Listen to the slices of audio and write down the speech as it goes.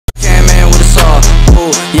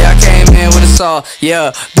yeah, I came in with a saw,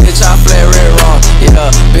 yeah, bitch, I flare red raw,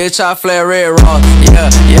 yeah, bitch, I flare red raw, yeah,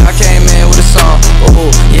 yeah, I came in with a saw,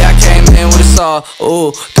 ooh, yeah, I came in with a saw,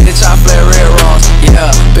 ooh, bitch, I flare red raw,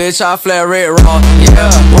 yeah, bitch, I flare red raw,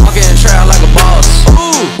 yeah, walking in the trap like a boss,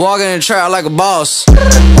 ooh, walking in the trap like a boss,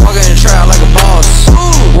 walking in the trap like a boss,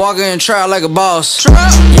 ooh, walking in the trap like a boss,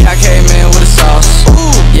 yeah, I came in with a sauce,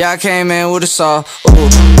 ooh, yeah, I came in with a saw, ooh,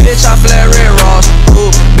 bitch, I flare red raw,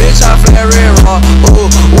 ooh, bitch, I flare red raw, ooh,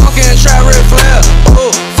 walking in the trap red flare,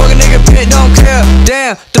 ooh, fuck a nigga bitch, don't care,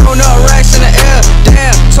 damn, throwing up racks in the air,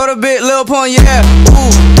 damn, told a bit Lil Pun, yeah,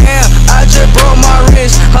 ooh, damn, I just broke my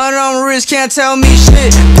wrist, 100 on my wrist, can't tell me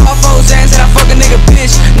shit, pop foes and I fuck a nigga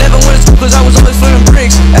bitch, never went to school cause I was always flipping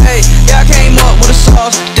bricks, hey, yeah, I came up with a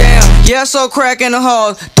sauce, damn, yeah, so crack in the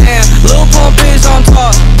halls, damn, Lil Pun bitch on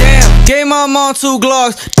top, damn, gave my mom 2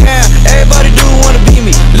 Glocks, damn, everybody do wanna be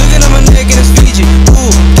me, looking at my neck and it's Fiji,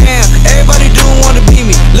 ooh, damn, everybody do wanna be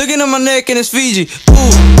me, looking at my neck and it's Fiji,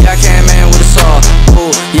 ooh, yeah, I came in with a saw,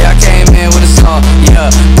 ooh, yeah, I came in with a saw, yeah,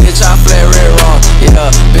 bitch, I flare red raw,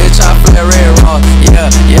 yeah, bitch, I flare red raw, yeah,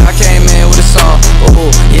 yeah, I came in with a saw,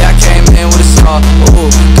 ooh, yeah, I came in with a saw, ooh,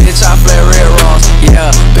 bitch, I flare red raw,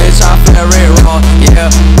 yeah, bitch, I flare red raw, yeah,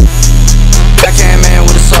 I came in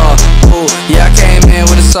with a saw, ooh, yeah, I came in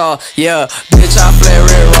with a saw, yeah, bitch, I flare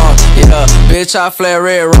red raw, yeah, bitch, I flare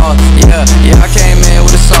red raw, yeah, yeah, I came in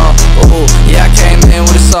with a saw, ooh, yeah, I came in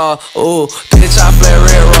with a saw, ooh, bitch, I flare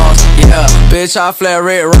red raw, yeah, bitch, I flare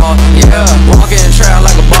red raw, yeah, walking in the trap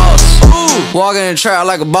like a boss, ooh, walking in the trap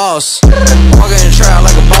like a boss, walking in the trap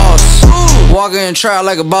like a boss, ooh, walking in the trap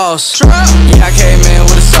like a boss, yeah, I came in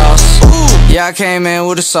with a sauce, ooh, yeah, I came in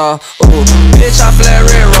with a saw, ooh, bitch, I flare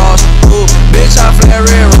red raw, ooh, bitch, I flare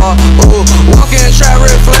red raw, ooh, walking in the trap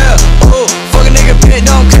red flare, ooh, fuck a nigga bitch,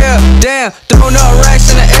 don't care, damn, throwing up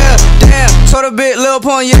racks in the air, damn, told a bit Lil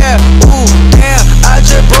Pun, yeah, ooh, damn, I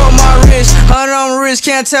just broke my wrist, 100 on my wrist,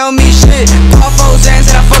 can't tell me shit, pop foes and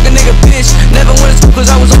I fuck a nigga bitch, never went to school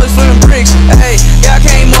cause I was always flipping bricks, hey, yeah, I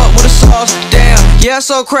came up with a sauce, damn, yeah,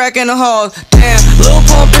 so crack in the halls, damn, Lil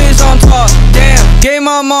Pun bitch on top, damn, gave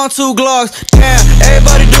my mom 2 Glocks, damn,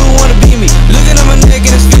 everybody do wanna be me, looking at my neck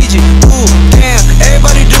and it's Fiji, ooh, damn,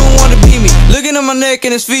 everybody do wanna be me, looking at my neck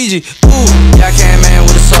and it's Fiji, ooh, yeah, I came in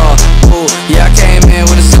with a saw, ooh, yeah, I came in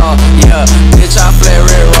with a saw, yeah, bitch, I flare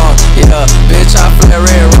red raw, yeah, bitch, I flare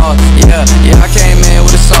red raw, yeah, yeah, I came in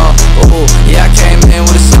with a saw, ooh, yeah, I came in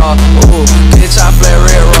with a saw, ooh, bitch, I flare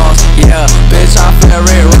red raw, yeah, bitch, I flare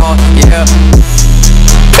red raw, yeah,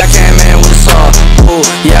 I came in with a saw, ooh,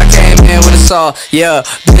 yeah, I came in with a saw, yeah,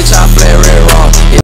 bitch, I flare red raw, yeah.